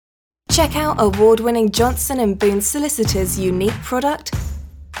Check out award-winning Johnson & Boone Solicitors' unique product,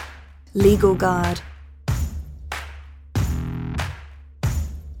 Legal Guard.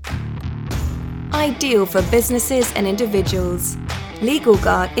 Ideal for businesses and individuals, Legal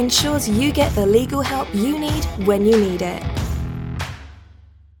Guard ensures you get the legal help you need when you need it.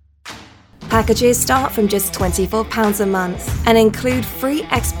 Packages start from just £24 a month and include free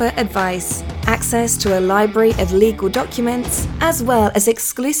expert advice, access to a library of legal documents, as well as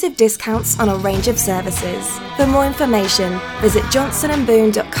exclusive discounts on a range of services. For more information, visit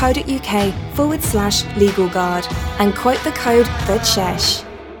johnsonandboone.co.uk/legalguard and quote the code THECHESH.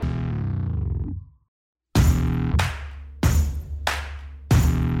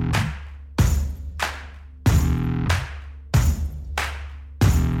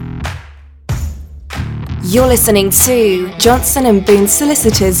 You're listening to Johnson & Boone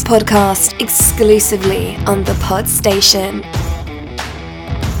Solicitors podcast exclusively on the Pod Station.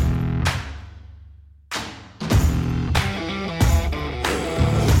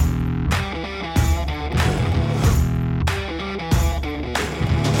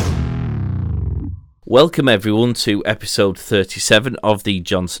 Welcome everyone to episode 37 of the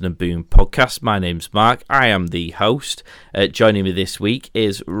Johnson & Boone podcast. My name's Mark, I am the host. Joining me this week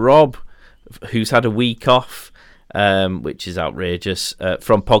is Rob, who's had a week off, which is outrageous,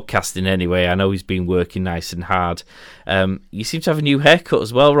 from podcasting anyway. I know he's been working nice and hard. You seem to have a new haircut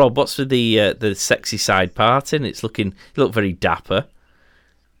as well, Rob. What's with the sexy side parting? You look very dapper.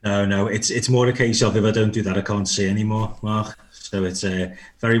 No, it's more a case of if I don't do that, I can't see anymore, Mark. So it's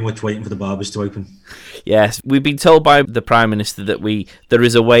very much waiting for the barbers to open. Yes, we've been told by the Prime Minister that there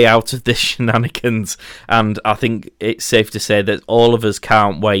is a way out of this shenanigans, and I think it's safe to say that all of us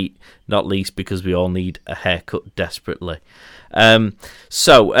can't wait, not least because we all need a haircut desperately.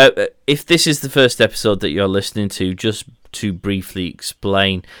 So if this is the first episode that you're listening to, just to briefly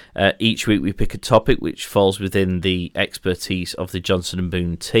explain, each week we pick a topic which falls within the expertise of the Johnson &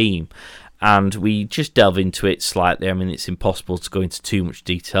 Boone team, and we just delve into it slightly. I mean, it's impossible to go into too much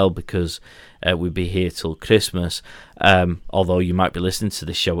detail because we'll be here till Christmas, although you might be listening to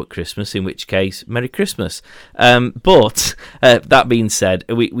this show at Christmas, in which case, Merry Christmas. But that being said,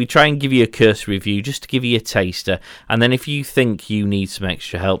 we try and give you a cursory review just to give you a taster, and then if you think you need some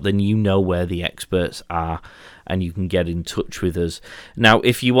extra help, then you know where the experts are, and you can get in touch with us. Now,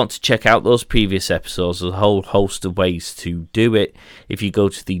 if you want to check out those previous episodes, there's a whole host of ways to do it. If you go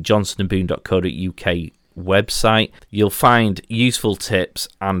to the johnsonandboone.co.uk website, you'll find useful tips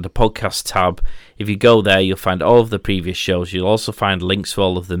and a podcast tab. If you go there, you'll find all of the previous shows. You'll also find links to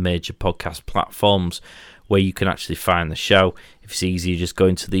all of the major podcast platforms where you can actually find the show. If it's easy, just go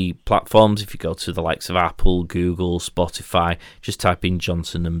into the platforms. If you go to the likes of Apple, Google, Spotify, just type in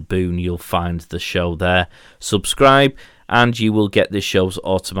Johnson & Boone, you'll find the show there. Subscribe, and you will get the shows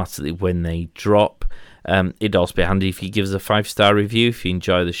automatically when they drop. It'd also be handy if you give us a 5-star review if you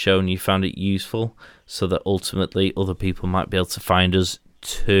enjoy the show and you found it useful, so that ultimately other people might be able to find us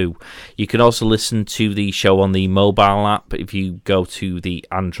too. You can also listen to the show on the mobile app. If you go to the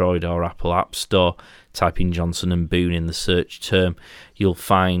Android or Apple App Store, type in Johnson & Boone in the search term, you'll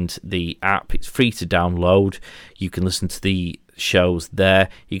find the app. It's free to download. You can listen to the shows there.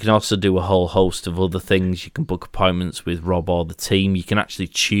 You can also do a whole host of other things. You can book appointments with Rob or the team. You can actually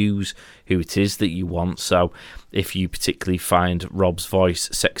choose who it is that you want. So if you particularly find Rob's voice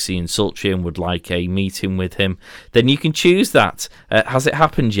sexy and sultry and would like a meeting with him, then you can choose that. Has it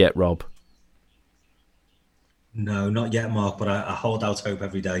happened yet, Rob? No, not yet, Mark, but I hold out hope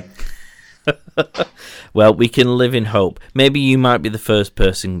every day. Well, we can live in hope. Maybe you might be the first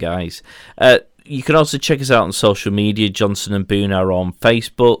person, guys. You can also check us out on social media. Johnson & Boone are on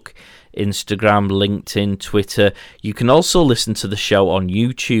Facebook, Instagram, LinkedIn, Twitter. You can also listen to the show on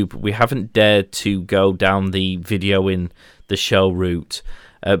YouTube. We haven't dared to go down the video in the show route,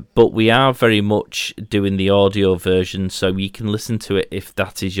 but we are very much doing the audio version, so you can listen to it if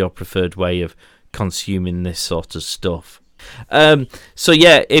that is your preferred way of consuming this sort of stuff. So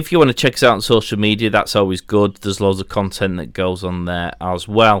yeah, if you want to check us out on social media, that's always good. There's loads of content that goes on there as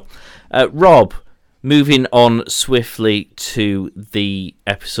well. Rob, moving on swiftly to the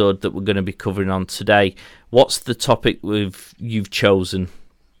episode that we're going to be covering on today, what's the topic you've chosen?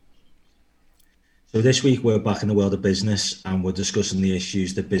 So this week we're back in the world of business, and we're discussing the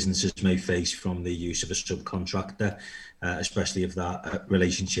issues that businesses may face from the use of a subcontractor, especially if that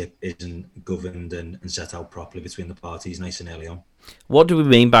relationship isn't governed and set out properly between the parties nice and early on. What do we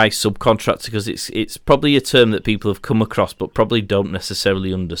mean by subcontractor? Because it's probably a term that people have come across but probably don't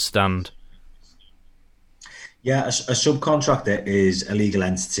necessarily understand. Yeah, a subcontractor is a legal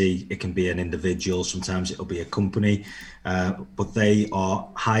entity. It can be an individual. Sometimes it'll be a company, but they are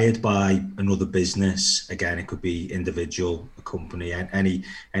hired by another business. Again, it could be individual, a company, and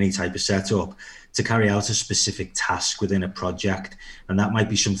any type of setup to carry out a specific task within a project. And that might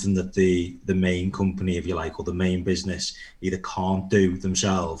be something that the main company, if you like, or the main business either can't do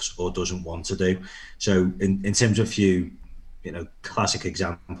themselves or doesn't want to do. So in terms of a few, classic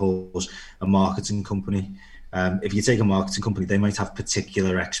examples, a marketing company. If you take a marketing company, they might have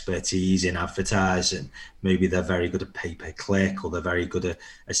particular expertise in advertising. Maybe they're very good at pay-per-click, or they're very good at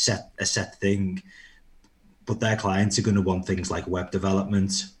a set thing. But their clients are going to want things like web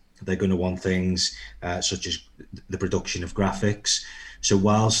development. They're going to want things such as the production of graphics. So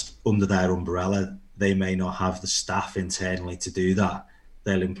whilst under their umbrella, they may not have the staff internally to do that,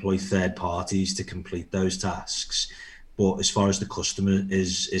 they'll employ third parties to complete those tasks. But as far as the customer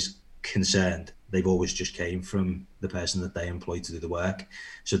is concerned, they've always just came from the person that they employ to do the work.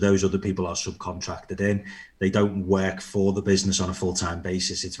 So those other people are subcontracted in. They don't work for the business on a full-time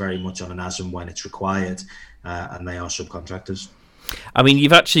basis. It's very much on an as and when it's required, and they are subcontractors. I mean,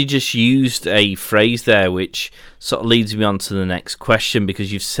 you've actually just used a phrase there which sort of leads me on to the next question,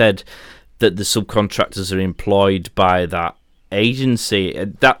 because you've said that the subcontractors are employed by that agency.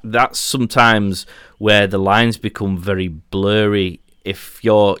 That's sometimes where the lines become very blurry. If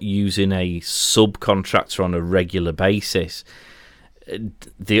you're using a subcontractor on a regular basis,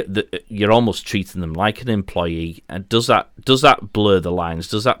 you're almost treating them like an employee. And does that blur the lines?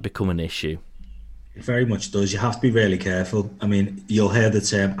 Does that become an issue? It very much does. You have to be really careful. I mean, you'll hear the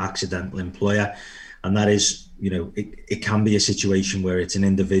term accidental employer, and that is, it can be a situation where it's an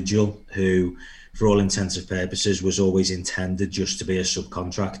individual who, for all intents and purposes, was always intended just to be a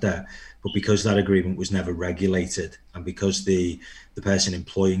subcontractor. But because that agreement was never regulated, and because the person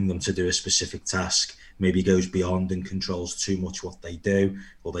employing them to do a specific task maybe goes beyond and controls too much what they do,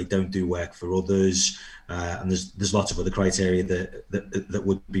 or they don't do work for others, and there's lots of other criteria that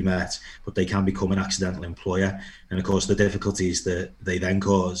would be met, but they can become an accidental employer. And of course, the difficulties that they then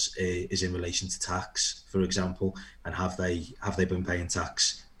cause is in relation to tax, for example, and have they been paying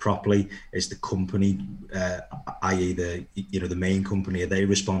tax properly? Is the company, i.e. the main company, are they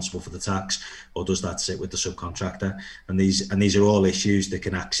responsible for the tax, or does that sit with the subcontractor? And these are all issues that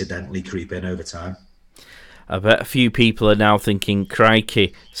can accidentally creep in over time. I bet a few people are now thinking,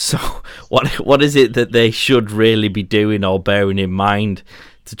 crikey, so what is it that they should really be doing or bearing in mind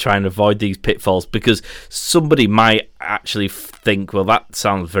to try and avoid these pitfalls? Because somebody might actually think, well, that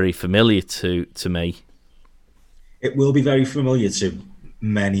sounds very familiar to me. It will be very familiar to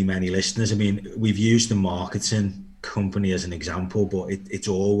many listeners. I mean, we've used the marketing company as an example, but it's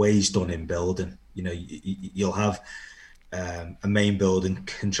always done in building. You'll have a main building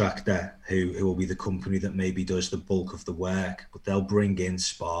contractor who will be the company that maybe does the bulk of the work, but they'll bring in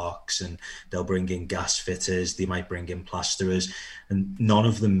sparks and they'll bring in gas fitters, they might bring in plasterers, and none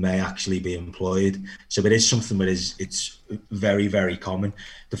of them may actually be employed. So it is something that it's very, very common.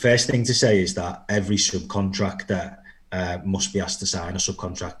 The first thing to say is that every subcontractor must be asked to sign a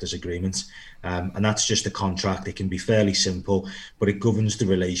subcontractor's agreement. And that's just a contract. It can be fairly simple, but it governs the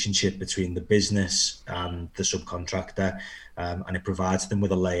relationship between the business and the subcontractor, and it provides them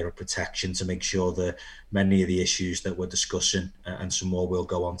with a layer of protection to make sure that many of the issues that we're discussing, and some more we'll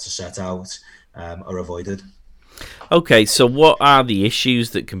go on to set out, are avoided. Okay, so what are the issues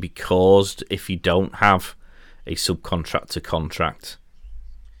that can be caused if you don't have a subcontractor contract?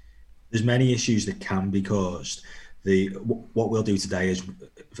 There's many issues that can be caused. What we'll do today is,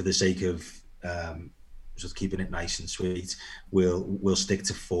 for the sake of just keeping it nice and sweet, we'll stick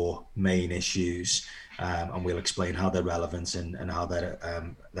to four main issues, and we'll explain how they're relevant and how they're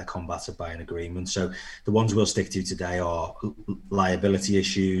combated by an agreement. So the ones we'll stick to today are liability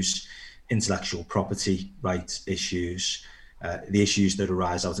issues, intellectual property rights issues, the issues that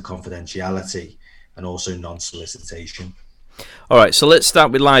arise out of confidentiality, and also non-solicitation. All right, so let's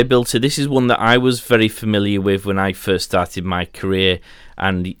start with liability. This is one that I was very familiar with when I first started my career,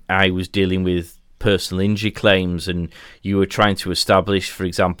 and I was dealing with personal injury claims, and you were trying to establish, for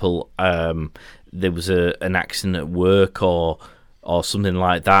example, there was an accident at work or something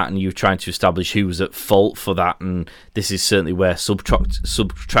like that, and you were trying to establish who was at fault for that. And this is certainly where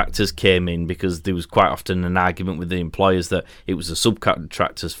subcontractors came in, because there was quite often an argument with the employers that it was the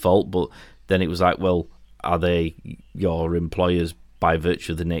subcontractor's fault, but then it was like, well, are they your employers by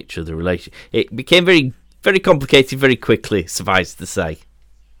virtue of the nature of the relation? It became very, very complicated very quickly, suffice to say.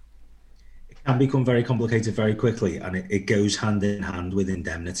 can become very complicated very quickly, and it goes hand in hand with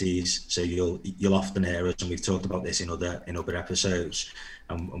indemnities. So you'll often hear us, and we've talked about this in other episodes,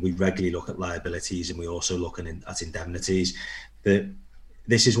 and we regularly look at liabilities, and we also look at indemnities.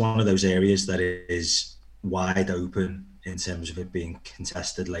 This is one of those areas that is wide open in terms of it being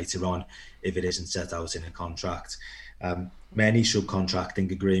contested later on if it isn't set out in a contract. Many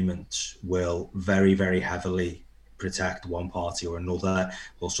subcontracting agreements will very, very heavily protect one party or another,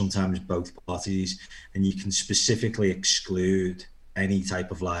 or sometimes both parties, and you can specifically exclude any type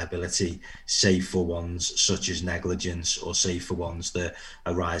of liability, save for ones such as negligence, or save for ones that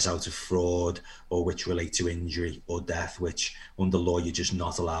arise out of fraud, or which relate to injury or death, which under law you're just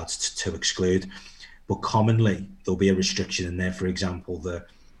not allowed to exclude. But commonly there'll be a restriction in there, for example, that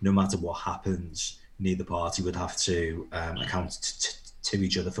no matter what happens, neither party would have to account to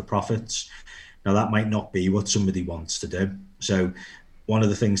each other for profits. Now, that might not be what somebody wants to do. So one of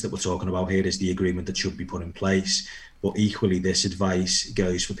the things that we're talking about here is the agreement that should be put in place. But equally, this advice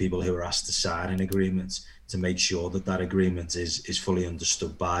goes for people who are asked to sign an agreement to make sure that that agreement is fully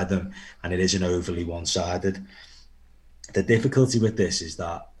understood by them and it isn't overly one-sided. The difficulty with this is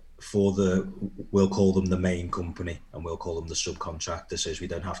that we'll call them the main company and we'll call them the subcontractor, so as we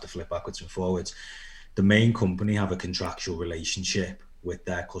don't have to flip backwards and forwards. The main company have a contractual relationship with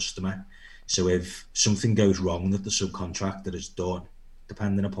their customer. So if something goes wrong that the subcontractor has done,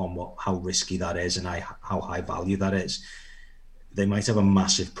 depending upon how risky that is and how high value that is, they might have a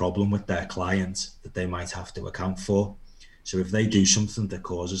massive problem with their client that they might have to account for. So if they do something that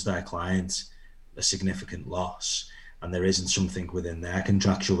causes their client a significant loss and there isn't something within their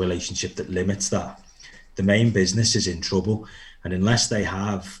contractual relationship that limits that, the main business is in trouble. And unless they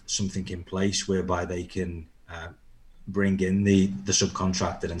have something in place whereby they can bring in the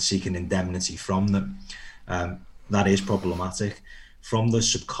subcontractor and seek an indemnity from them, that is problematic. From the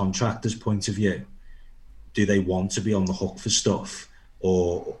subcontractor's point of view, do they want to be on the hook for stuff,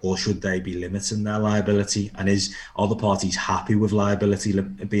 or should they be limiting their liability? And are the parties happy with liability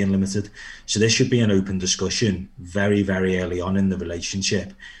being limited? So this should be an open discussion very, very early on in the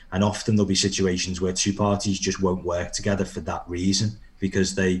relationship. And often there'll be situations where two parties just won't work together for that reason,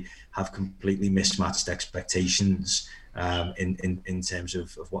 because they have completely mismatched expectations in terms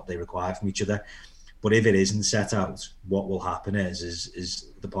of what they require from each other. But if it isn't set out, what will happen is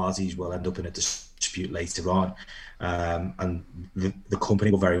the parties will end up in a dispute later on, and the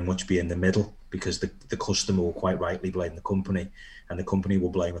company will very much be in the middle, because the customer will quite rightly blame the company, and the company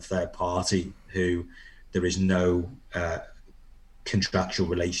will blame a third party who there is no contractual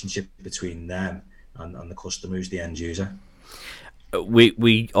relationship between them and the customer, who's the end user.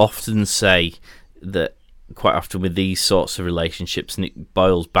 We often say that quite often with these sorts of relationships, and it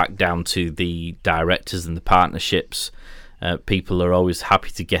boils back down to the directors and the partnerships, people are always happy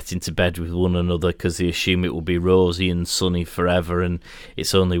to get into bed with one another because they assume it will be rosy and sunny forever, and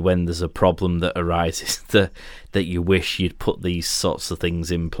it's only when there's a problem that arises that you wish you'd put these sorts of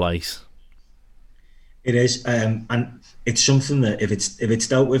things in place. It is, and it's something that if it's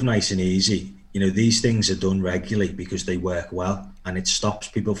dealt with nice and easy, these things are done regularly because they work well, and it stops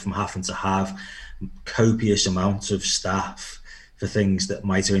people from having to have copious amounts of staff for things that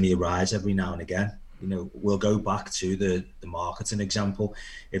might only arise every now and again. We'll go back to the marketing example.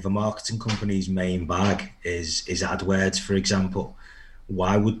 If a marketing company's main bag is AdWords, for example,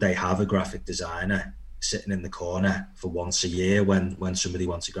 why would they have a graphic designer sitting in the corner for once a year when somebody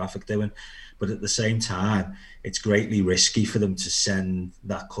wants a graphic doing? But at the same time, it's greatly risky for them to send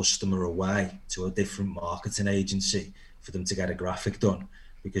that customer away to a different marketing agency for them to get a graphic done,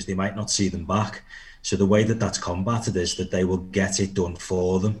 because they might not see them back. So the way that that's combated is that they will get it done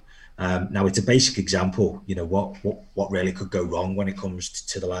for them. Now, it's a basic example, what really could go wrong when it comes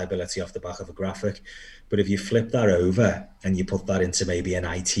to the liability off the back of a graphic. But if you flip that over and you put that into maybe an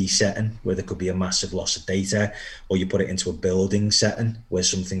IT setting where there could be a massive loss of data, or you put it into a building setting where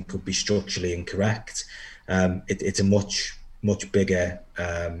something could be structurally incorrect, it's a much, much bigger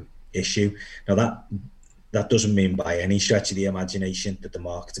issue. Now, that doesn't mean by any stretch of the imagination that the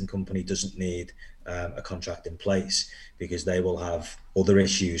marketing company doesn't need a contract in place, because they will have other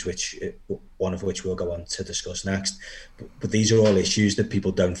issues, one of which we'll go on to discuss next. But these are all issues that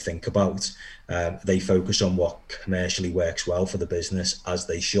people don't think about. They focus on what commercially works well for the business, as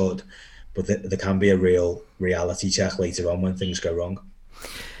they should, but there can be a real reality check later on when things go wrong.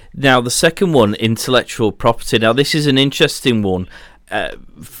 Now, the second one, intellectual property. Now, this is an interesting one.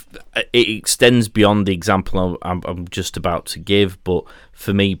 It extends beyond the example I'm just about to give, but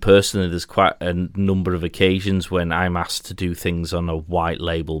for me personally, there's quite a number of occasions when I'm asked to do things on a white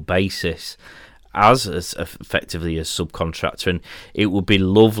label basis, as effectively a subcontractor, and it would be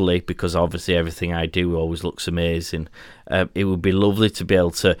lovely, because obviously everything I do always looks amazing. It would be lovely to be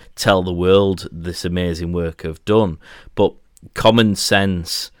able to tell the world this amazing work I've done, but common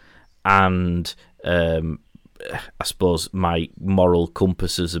sense and I suppose my moral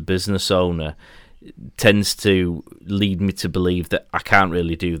compass as a business owner tends to lead me to believe that I can't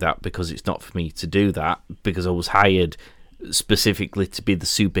really do that, because it's not for me to do that, because I was hired specifically to be the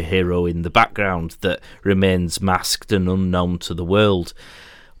superhero in the background that remains masked and unknown to the world.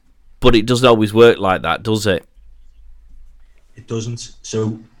 But it doesn't always work like that, does it? It doesn't.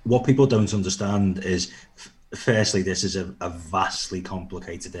 So what people don't understand is, firstly, this is a vastly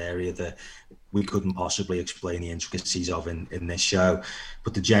complicated area that we couldn't possibly explain the intricacies of in this show.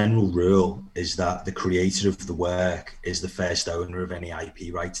 But the general rule is that the creator of the work is the first owner of any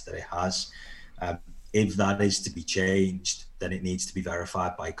IP rights that it has. If that is to be changed, then it needs to be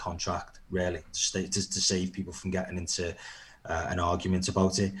verified by contract, really, to save people from getting into an argument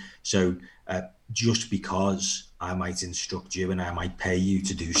about it. So just because I might instruct you and I might pay you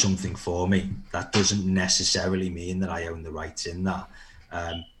to do something for me, that doesn't necessarily mean that I own the rights in that.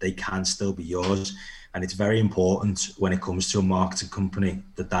 They can still be yours. And it's very important when it comes to a marketing company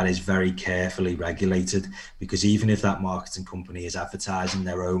that is very carefully regulated, because even if that marketing company is advertising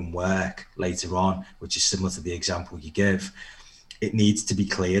their own work later on, which is similar to the example you give, it needs to be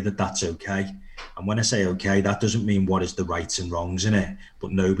clear that that's okay. And when I say okay, that doesn't mean what is the rights and wrongs in it,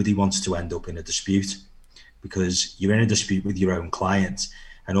 but nobody wants to end up in a dispute, because you're in a dispute with your own client.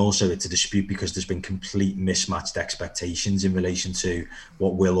 And also it's a dispute because there's been complete mismatched expectations in relation to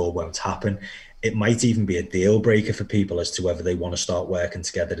what will or won't happen. It might even be a deal breaker for people as to whether they want to start working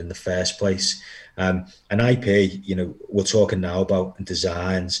together in the first place. An IP, we're talking now about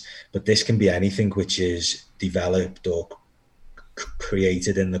designs, but this can be anything which is developed or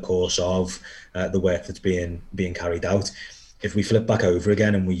created in the course of the work that's being carried out. If we flip back over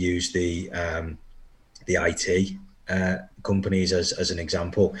again and we use the IT companies as an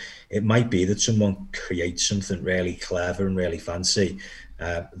example, it might be that someone creates something really clever and really fancy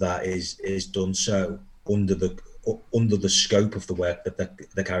that is done so under the scope of the work that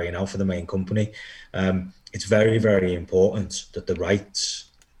they're carrying out for the main company. It's very, very important that the rights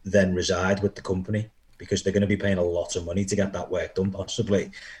then reside with the company, because they're going to be paying a lot of money to get that work done,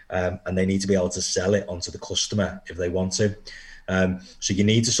 possibly, and they need to be able to sell it onto the customer if they want to. So you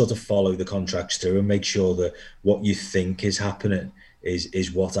need to sort of follow the contracts through and make sure that what you think is happening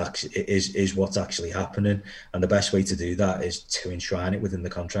is what's actually happening. And the best way to do that is to enshrine it within the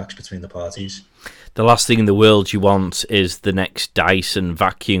contracts between the parties. The last thing in the world you want is the next Dyson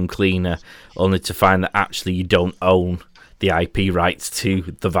vacuum cleaner, only to find that actually you don't own the IP rights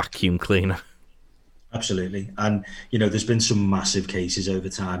to the vacuum cleaner. Absolutely. And, there's been some massive cases over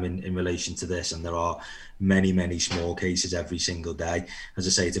time in relation to this, and there are many, many small cases every single day. As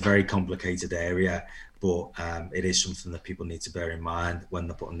I say, it's a very complicated area, but it is something that people need to bear in mind when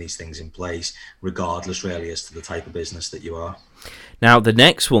they're putting these things in place, regardless really as to the type of business that you are. Now, the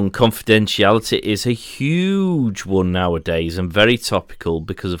next one, confidentiality, is a huge one nowadays and very topical,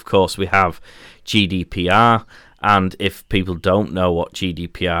 because, of course, we have GDPR. And if people don't know what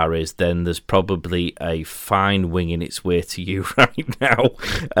GDPR is, then there's probably a fine winging its way to you right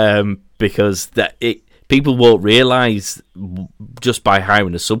now, because people won't realise just by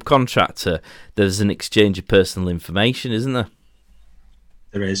hiring a subcontractor there's an exchange of personal information, isn't there?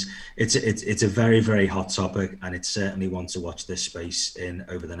 There is. It's a very, very hot topic, and it's certainly one to watch this space in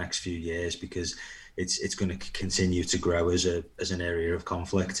over the next few years, because it's going to continue to grow as an area of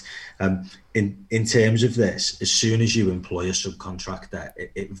conflict. In terms of this, as soon as you employ a subcontractor,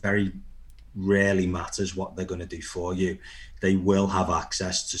 it very rarely matters what they're going to do for you. They will have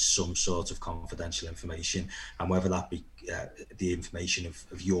access to some sort of confidential information, and whether that be the information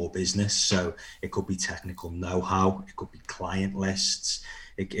of your business. So it could be technical know-how, it could be client lists,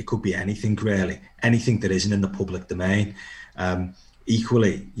 it could be anything really, anything that isn't in the public domain.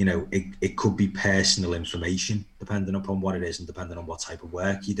 Equally, it could be personal information, depending upon what it is and depending on what type of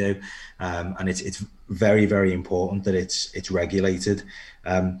work you do. And it's very, very important that it's regulated.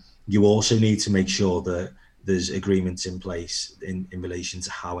 You also need to make sure that there's agreements in place in relation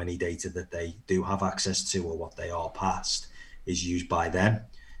to how any data that they do have access to or what they are passed is used by them.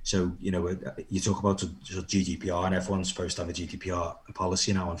 So, you talk about GDPR, and everyone's supposed to have a GDPR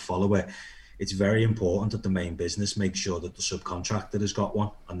policy now and follow it. It's very important that the main business makes sure that the subcontractor has got one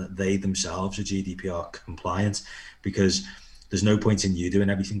and that they themselves are GDPR compliant, because there's no point in you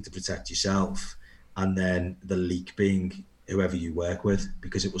doing everything to protect yourself and then the leak being whoever you work with,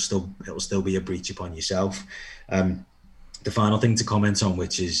 because it will still be a breach upon yourself. The final thing to comment on,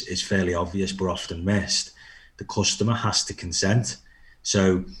 which is fairly obvious but often missed, the customer has to consent.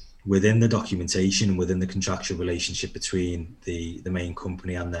 So within the documentation and within the contractual relationship between the main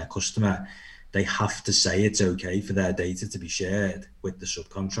company and their customer, they have to say it's okay for their data to be shared with the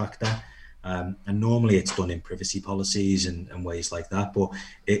subcontractor. And normally it's done in privacy policies and ways like that, but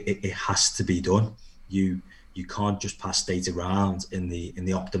it has to be done. You can't just pass data around in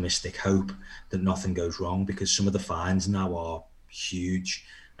the optimistic hope that nothing goes wrong, because some of the fines now are huge.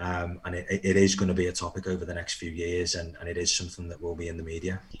 And it is going to be a topic over the next few years, and it is something that will be in the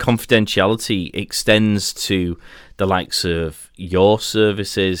media. Confidentiality extends to the likes of your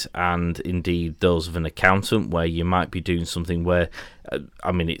services and indeed those of an accountant, where you might be doing something where,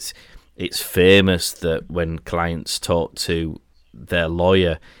 it's famous that when clients talk to their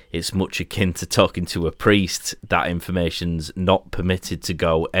lawyer, it's much akin to talking to a priest. That information's not permitted to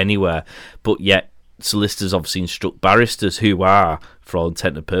go anywhere, but yet solicitors obviously instruct barristers, who are, for all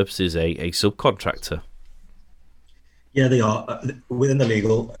intent and purposes, a subcontractor. Yeah, they are. Within the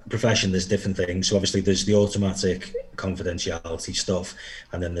legal profession, there's different things. So obviously there's the automatic confidentiality stuff,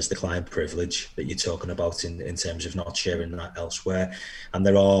 and then there's the client privilege that you're talking about in terms of not sharing that elsewhere. And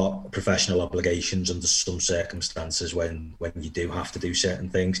there are professional obligations under some circumstances when you do have to do certain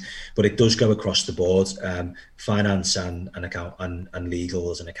things, but it does go across the board. Finance and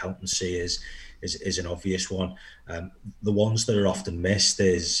legal as an accountancy is an obvious one. The ones that are often missed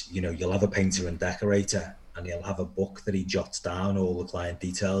is, you'll have a painter and decorator, and he'll have a book that he jots down all the client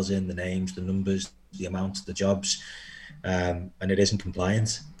details in, the names, the numbers, the amounts, the jobs, and it isn't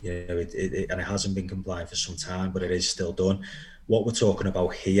compliant. And it hasn't been compliant for some time, but it is still done. What we're talking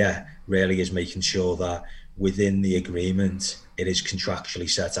about here really is making sure that within the agreement, it is contractually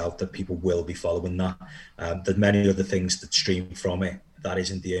set out that people will be following that. There's many other things that stream from it. That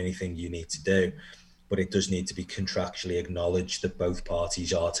isn't the only thing you need to do, but it does need to be contractually acknowledged that both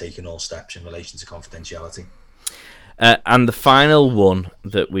parties are taking all steps in relation to confidentiality. And the final one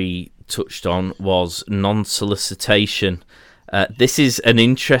that we touched on was non-solicitation. This is an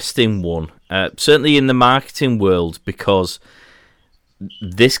interesting one, certainly in the marketing world, because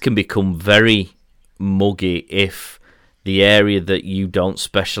this can become very muggy if the area that you don't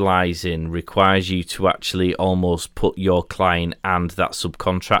specialise in requires you to actually almost put your client and that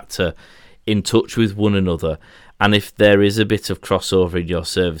subcontractor in touch with one another. And if there is a bit of crossover in your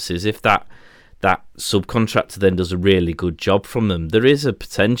services, if that subcontractor then does a really good job from them, there is a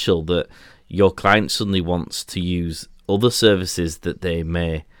potential that your client suddenly wants to use other services that they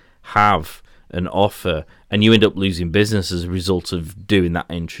may have and offer, and you end up losing business as a result of doing that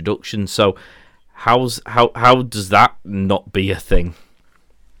introduction. So how does that not be a thing?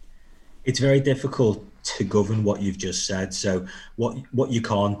 It's very difficult to govern what you've just said. So what you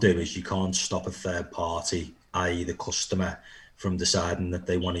can't do is you can't stop a third party, i.e. the customer, from deciding that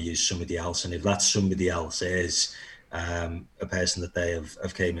they want to use somebody else. And if that somebody else is a person that they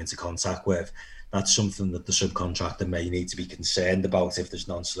have came into contact with, that's something that the subcontractor may need to be concerned about if there's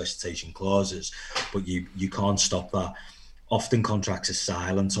non-solicitation clauses, but you can't stop that. Often contracts are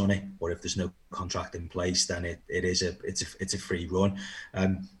silent on it, or if there's no contract in place, then it's a free run.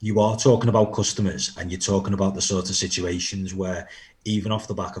 You are talking about customers, and you're talking about the sort of situations where even off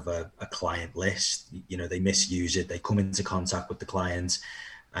the back of a client list, they misuse it. They come into contact with the client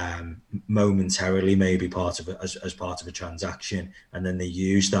momentarily, maybe as part of a transaction, and then they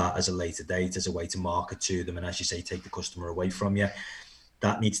use that as a later date as a way to market to them, and as you say, take the customer away from you.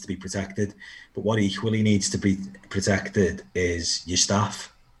 That needs to be protected. But what equally needs to be protected is your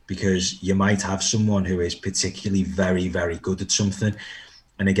staff, because you might have someone who is particularly very, very good at something.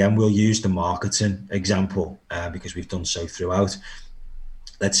 And again, we'll use the marketing example because we've done so throughout.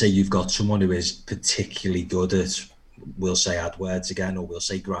 Let's say you've got someone who is particularly good at, we'll say AdWords again, or we'll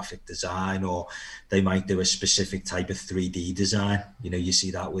say graphic design, or they might do a specific type of 3D design. You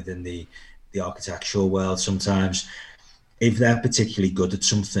see that within the architectural world sometimes. If they're particularly good at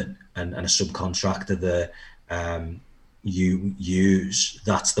something and a subcontractor that you use,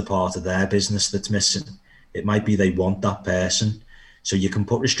 that's the part of their business that's missing. It might be they want that person. So you can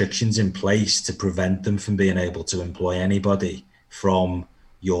put restrictions in place to prevent them from being able to employ anybody from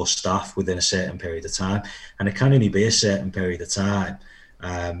your staff within a certain period of time. And it can only be a certain period of time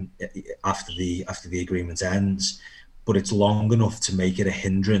after the agreement ends, but it's long enough to make it a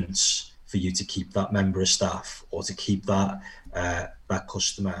hindrance for you to keep that member of staff or to keep that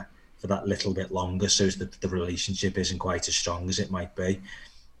customer for that little bit longer, so that the relationship isn't quite as strong as it might be.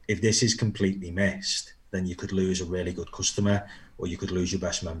 If this is completely missed, then you could lose a really good customer, or you could lose your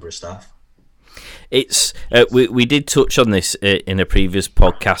best member of staff. It's we did touch on this in a previous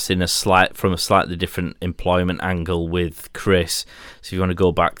podcast from a slightly different employment angle with Chris. So if you want to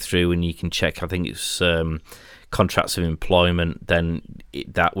go back through and you can check, I think it's contracts of employment. Then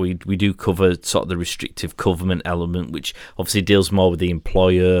that we do cover sort of the restrictive covenant element, which obviously deals more with the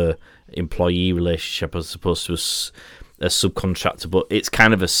employer-employee relationship as opposed to a subcontractor. But it's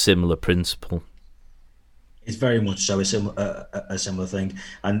kind of a similar principle. It's very much so a similar thing,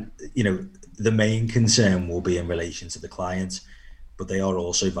 and the main concern will be in relation to the client, but they are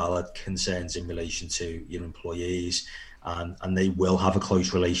also valid concerns in relation to your employees, and they will have a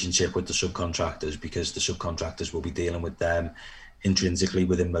close relationship with the subcontractors because the subcontractors will be dealing with them intrinsically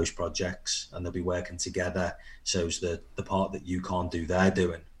within most projects, and they'll be working together so that the part that you can't do, they're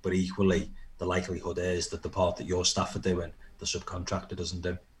doing, but equally the likelihood is that the part that your staff are doing, the subcontractor doesn't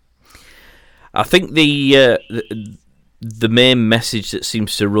do. I think the main message that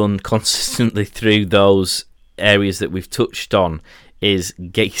seems to run consistently through those areas that we've touched on is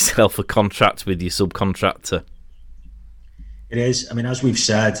get yourself a contract with your subcontractor. It is. I mean, as we've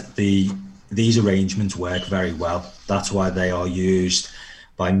said, these arrangements work very well. That's why they are used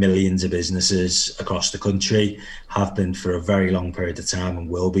by millions of businesses across the country, have been for a very long period of time and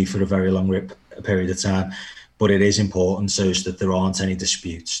will be for a very long period of time. But it is important so that there aren't any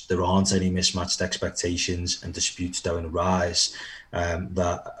disputes, there aren't any mismatched expectations and disputes don't arise,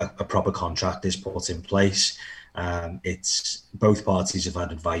 that a proper contract is put in place. It's both parties have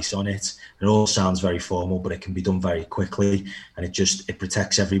had advice on it. It all sounds very formal, but it can be done very quickly, and it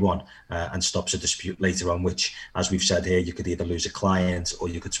protects everyone and stops a dispute later on, which, as we've said here, you could either lose a client or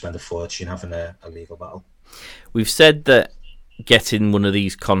you could spend a fortune having a legal battle. We've said that getting one of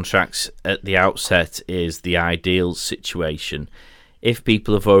these contracts at the outset is the ideal situation. If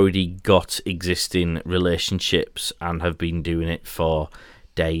people have already got existing relationships and have been doing it for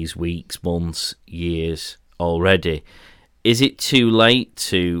days, weeks, months, years already, is it too late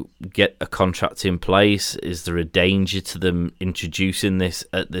to get a contract in place? Is there a danger to them introducing this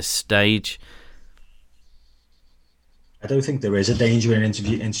at this stage? I don't think there is a danger in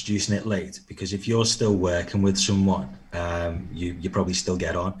introducing it late, because if you're still working with someone, you probably still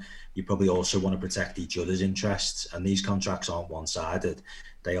get on. You probably also want to protect each other's interests, and these contracts aren't one-sided.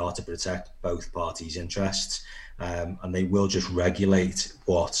 They are to protect both parties' interests, and they will just regulate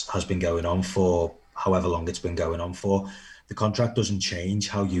what has been going on for however long it's been going on for. The contract doesn't change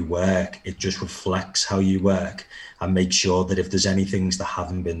how you work, it just reflects how you work and makes sure that if there's any things that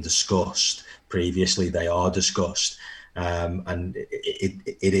haven't been discussed previously, they are discussed. And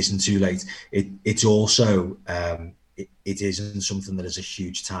it isn't too late. It's also it isn't something that is a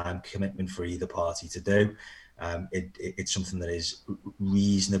huge time commitment for either party to do. It's something that is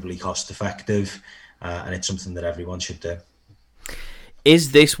reasonably cost effective, and it's something that everyone should do.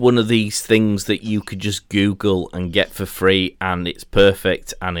 Is this one of these things that you could just Google and get for free, and it's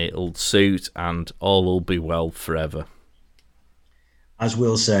perfect and it'll suit and all will be well forever? As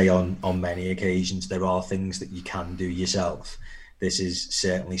we'll say on many occasions, there are things that you can do yourself. This is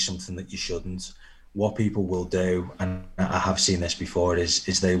certainly something that you shouldn't. What people will do, and I have seen this before,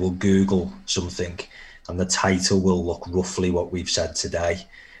 is they will Google something and the title will look roughly what we've said today.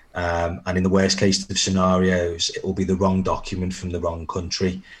 And in the worst case of scenarios, it will be the wrong document from the wrong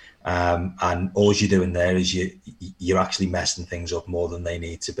country. And all you're doing there is you're actually messing things up more than they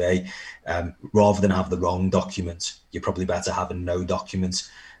need to be. Rather than have the wrong document, you're probably better having no document.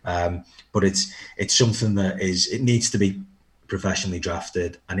 But it's something that it needs to be professionally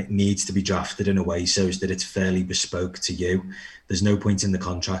drafted, and it needs to be drafted in a way so that it's fairly bespoke to you. There's no point in the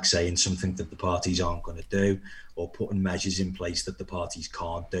contract saying something that the parties aren't going to do or putting measures in place that the parties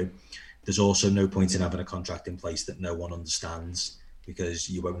can't do. There's also no point in having a contract in place that no one understands, because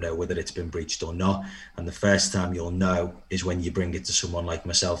you won't know whether it's been breached or not. And the first time you'll know is when you bring it to someone like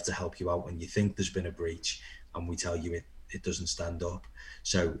myself to help you out when you think there's been a breach and we tell you it doesn't stand up.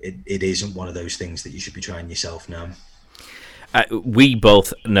 So it isn't one of those things that you should be trying yourself now. We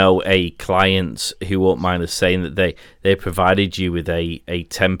both know a client who won't mind us saying that they provided you with a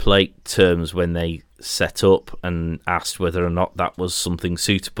template terms when they set up and asked whether or not that was something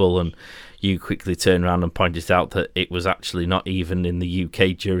suitable, and you quickly turned around and pointed out that it was actually not even in the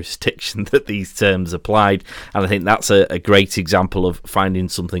UK jurisdiction that these terms applied. And I think that's a great example of finding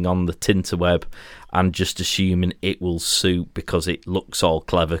something on the Tinterweb and just assuming it will suit because it looks all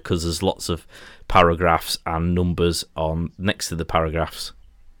clever, because there's lots of paragraphs and numbers on next to the paragraphs.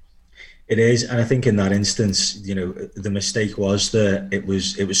 It is, and I think in that instance, the mistake was that it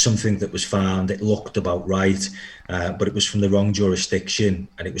was something that was found. It looked about right, but it was from the wrong jurisdiction,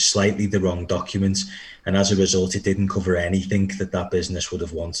 and it was slightly the wrong document, and as a result, it didn't cover anything that business would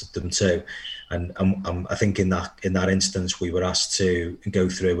have wanted them to. And I think in that instance, we were asked to go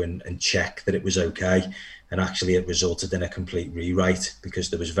through and check that it was okay, and actually, it resulted in a complete rewrite because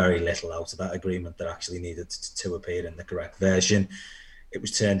there was very little out of that agreement that actually needed to appear in the correct version. It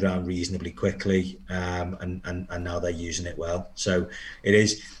was turned around reasonably quickly, and now they're using it well. So it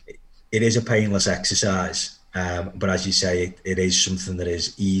is a painless exercise, but as you say, it is something that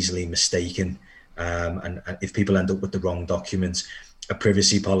is easily mistaken. And if people end up with the wrong documents, a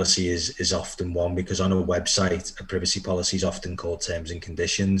privacy policy is often one, because on a website, a privacy policy is often called terms and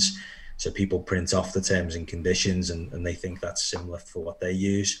conditions. So people print off the terms and conditions and they think that's similar for what they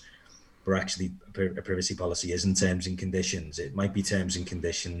use. But actually, a privacy policy isn't terms and conditions. It might be terms and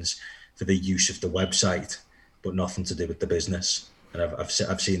conditions for the use of the website, but nothing to do with the business. And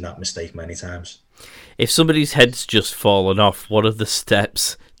I've seen that mistake many times. If somebody's head's just fallen off, what are the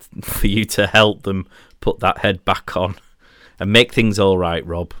steps for you to help them put that head back on and make things all right,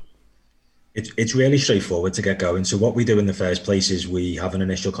 Rob? It's really straightforward to get going. So what we do in the first place is we have an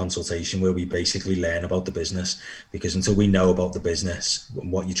initial consultation where we basically learn about the business, because until we know about the business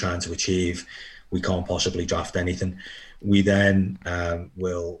and what you're trying to achieve, we can't possibly draft anything. We then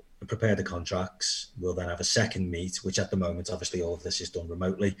will prepare the contracts. We'll then have a second meet, which at the moment, obviously all of this is done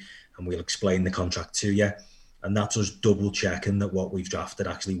remotely, and we'll explain the contract to you. And that's us double checking that what we've drafted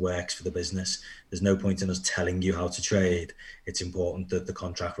actually works for the business. There's no point in us telling you how to trade. It's important that the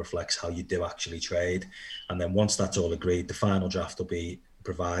contract reflects how you do actually trade. And then once that's all agreed, the final draft will be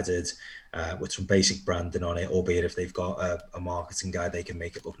provided with some basic branding on it, albeit if they've got a marketing guy, they can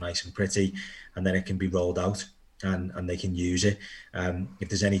make it look nice and pretty, and then it can be rolled out. And they can use it. If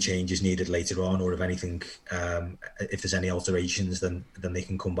there's any changes needed later on, or if anything, if there's any alterations, then they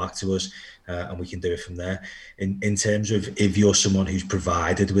can come back to us and we can do it from there. In terms of if you're someone who's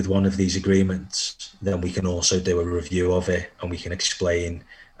provided with one of these agreements, then we can also do a review of it and we can explain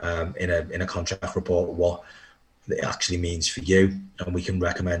in a contract report what it actually means for you, and we can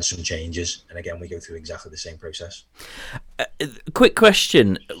recommend some changes. And again, we go through exactly the same process. Quick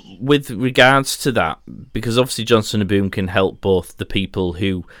question with regards to that, because obviously Johnson & Boom can help both the people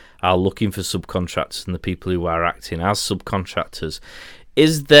who are looking for subcontractors and the people who are acting as subcontractors.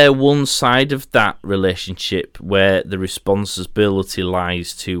 Is there one side of that relationship where the responsibility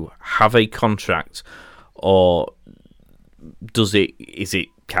lies to have a contract, or is it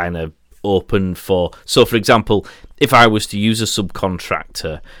kind of open for? So for example, if I was to use a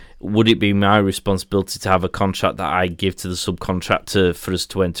subcontractor, would it be my responsibility to have a contract that I give to the subcontractor for us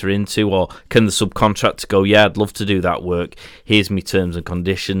to enter into, or can the subcontractor go, yeah, I'd love to do that work, here's my terms and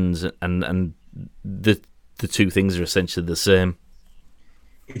conditions, and the two things are essentially the same?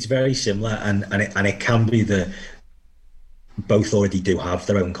 It's very similar, and it can be that both already do have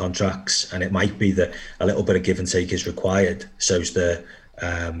their own contracts, and it might be that a little bit of give and take is required. So it's a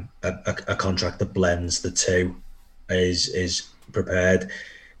contract that blends the two is prepared.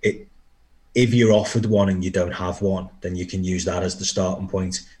 If you're offered one and you don't have one, then you can use that as the starting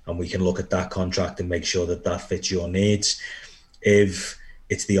point, and we can look at that contract and make sure that fits your needs. If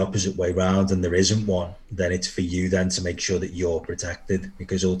it's the opposite way round and there isn't one, then it's for you then to make sure that you're protected,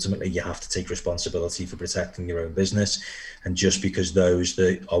 because ultimately you have to take responsibility for protecting your own business. And just because those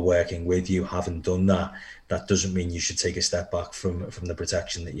that are working with you haven't done that, that doesn't mean you should take a step back from the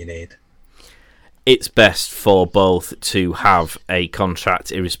protection that you need. It's best for both to have a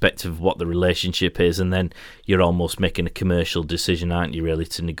contract irrespective of what the relationship is, and then you're almost making a commercial decision, aren't you, really,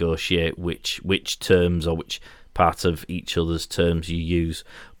 to negotiate which terms or which part of each other's terms you use,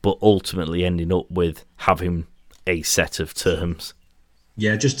 but ultimately ending up with having a set of terms.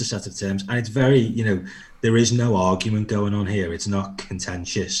 Yeah, just a set of terms. And it's very, there is no argument going on here. It's not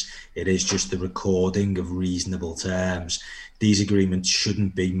contentious. It is just the recording of reasonable terms. These agreements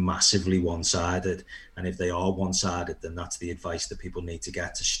shouldn't be massively one-sided. And if they are one-sided, then that's the advice that people need to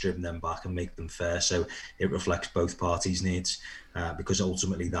get to strip them back and make them fair, so it reflects both parties' needs, because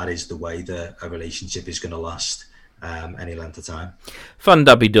ultimately that is the way that a relationship is going to last any length of time.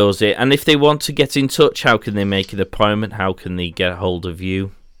 Fandabby does it. And if they want to get in touch, how can they make an appointment? How can they get a hold of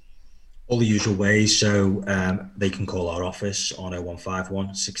you? All the usual ways. So they can call our office on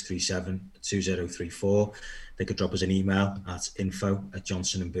 0151 637 2034. They could drop us an email at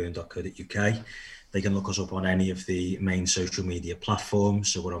info@johnsonandboone.co.uk. They can look us up on any of the main social media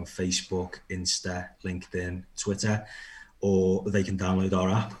platforms. So we're on Facebook, Insta, LinkedIn, Twitter, or they can download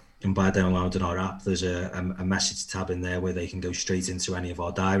our app. And by downloading our app, there's a message tab in there where they can go straight into any of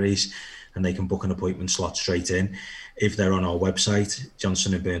our diaries and they can book an appointment slot straight in. If they're on our website,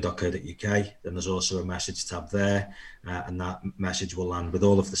 johnsonandbyrne.co.uk, then there's also a message tab there, and that message will land with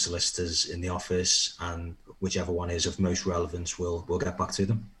all of the solicitors in the office, and whichever one is of most relevance, we'll get back to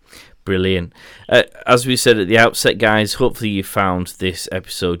them. Brilliant. As we said at the outset, guys, hopefully you found this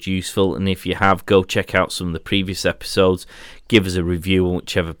episode useful, and if you have, go check out some of the previous episodes. Give us a review on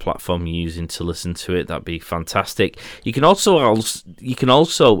whichever platform you're using to listen to it. That'd be fantastic. You can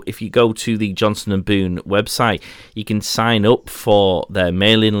also, if you go to the Johnson & Boone website, you can sign up for their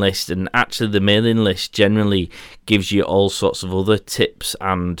mailing list, and actually the mailing list generally gives you all sorts of other tips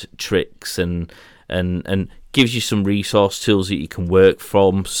and tricks and gives you some resource tools that you can work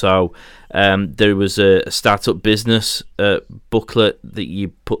from. So there was a startup business booklet that you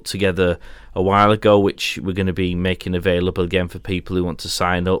put together a while ago, which we're going to be making available again for people who want to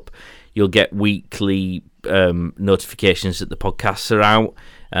sign up. You'll get weekly notifications that the podcasts are out.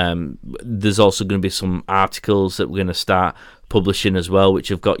 There's also going to be some articles that we're going to start publishing as well, which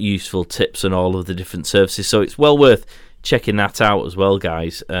have got useful tips on all of the different services. So it's well worth checking that out as well,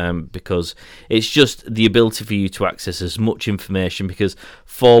 guys, because it's just the ability for you to access as much information, because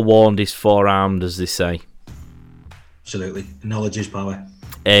forewarned is forearmed, as they say. Absolutely. Knowledge is power.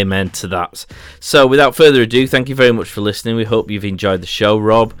 Amen to that. So without further ado, thank you very much for listening. We hope you've enjoyed the show.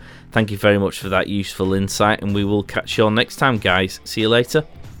 Rob, thank you very much for that useful insight, and we will catch you all next time, guys. See you later.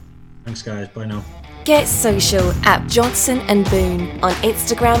 Thanks, guys. Bye now. Get social at Johnson & Boone on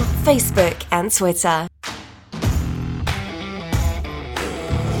Instagram, Facebook and Twitter.